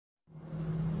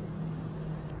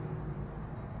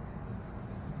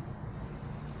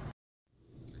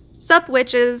Sup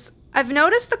witches, I've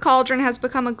noticed the cauldron has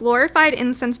become a glorified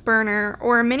incense burner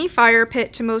or a mini fire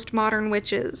pit to most modern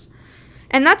witches.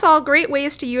 And that's all great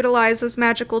ways to utilize this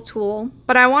magical tool,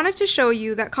 but I wanted to show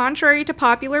you that contrary to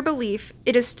popular belief,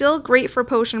 it is still great for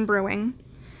potion brewing.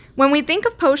 When we think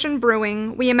of potion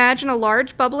brewing, we imagine a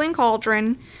large bubbling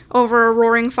cauldron over a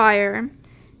roaring fire.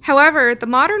 However, the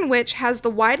modern witch has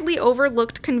the widely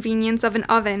overlooked convenience of an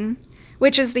oven,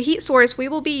 which is the heat source we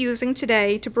will be using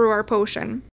today to brew our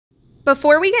potion.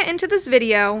 Before we get into this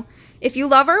video, if you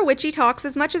love our witchy talks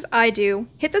as much as I do,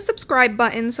 hit the subscribe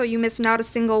button so you miss not a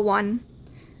single one.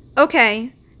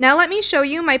 Okay, now let me show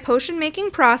you my potion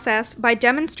making process by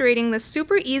demonstrating this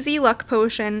super easy luck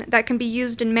potion that can be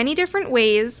used in many different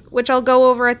ways, which I'll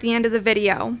go over at the end of the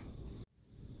video.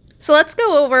 So let's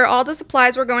go over all the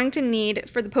supplies we're going to need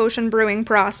for the potion brewing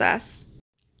process.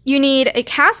 You need a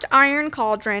cast iron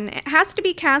cauldron. It has to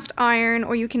be cast iron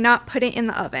or you cannot put it in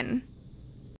the oven.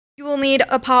 You will need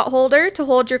a pot holder to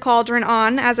hold your cauldron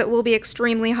on, as it will be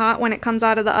extremely hot when it comes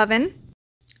out of the oven.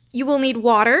 You will need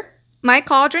water. My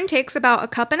cauldron takes about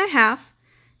 1.5 cups.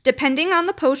 Depending on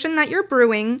the potion that you're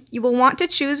brewing, you will want to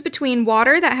choose between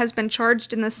water that has been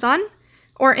charged in the sun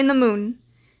or in the moon.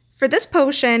 For this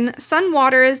potion, sun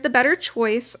water is the better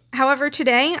choice. However,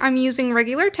 today I'm using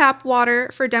regular tap water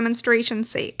for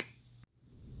demonstration's sake.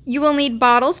 You will need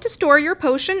bottles to store your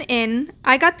potion in.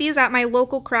 I got these at my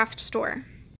local craft store.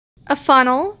 A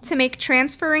funnel to make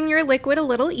transferring your liquid a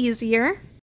little easier.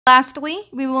 Lastly,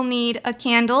 we will need a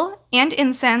candle and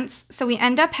incense, so we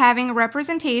end up having a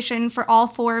representation for all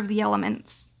 4 of the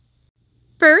elements.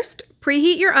 First,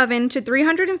 preheat your oven to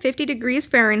 350 degrees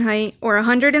Fahrenheit or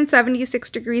 176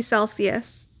 degrees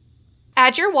Celsius.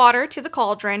 Add your water to the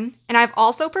cauldron, and I've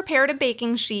also prepared a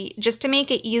baking sheet just to make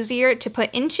it easier to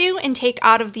put into and take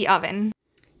out of the oven.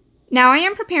 Now I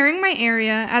am preparing my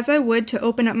area as I would to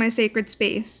open up my sacred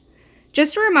space.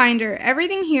 Just a reminder,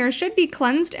 everything here should be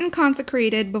cleansed and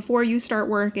consecrated before you start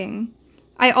working.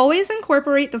 I always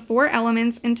incorporate the 4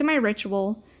 elements into my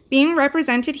ritual, being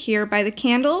represented here by the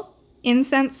candle,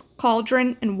 incense,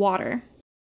 cauldron, and water.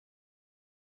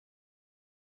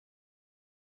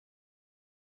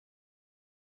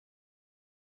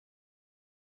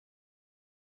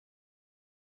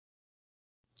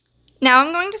 Now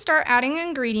I'm going to start adding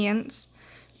ingredients.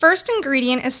 First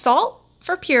ingredient is salt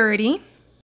for purity.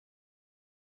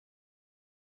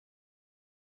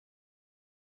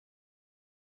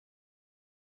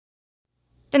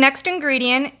 The next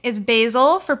ingredient is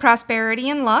basil for prosperity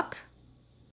and luck.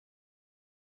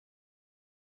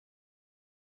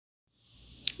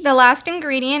 The last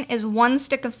ingredient is 1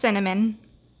 stick of cinnamon.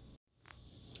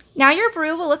 Now your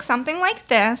brew will look something like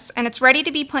this, and it's ready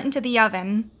to be put into the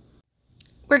oven.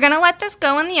 We're going to let this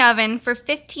go in the oven for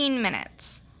 15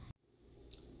 minutes.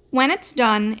 When it's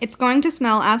done, it's going to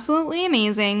smell absolutely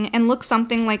amazing and look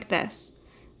something like this.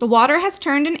 The water has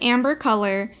turned an amber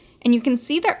color, and you can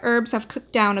see the herbs have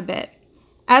cooked down a bit.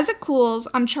 As it cools,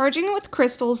 I'm charging it with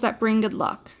crystals that bring good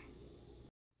luck.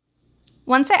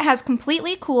 Once it has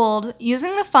completely cooled,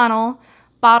 using the funnel,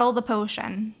 bottle the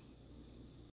potion.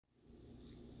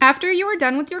 After you are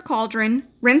done with your cauldron,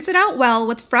 rinse it out well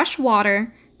with fresh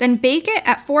water, then bake it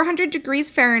at 400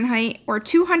 degrees Fahrenheit or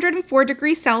 204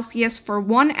 degrees Celsius for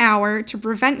 1 hour to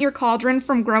prevent your cauldron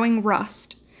from growing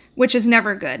rust, which is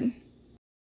never good.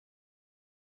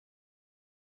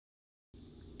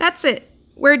 That's it.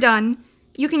 We're done.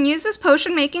 You can use this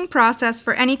potion making process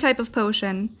for any type of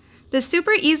potion. This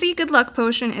super easy good luck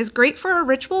potion is great for a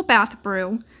ritual bath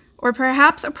brew, or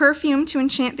perhaps a perfume to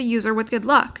enchant the user with good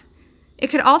luck.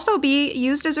 It could also be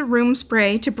used as a room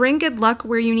spray to bring good luck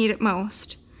where you need it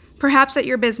most, perhaps at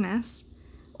your business.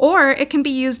 Or it can be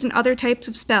used in other types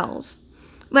of spells.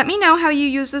 Let me know how you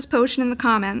use this potion in the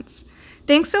comments.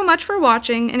 Thanks so much for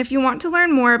watching, and if you want to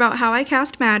learn more about how I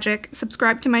cast magic,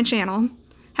 subscribe to my channel.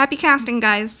 Happy casting,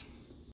 guys!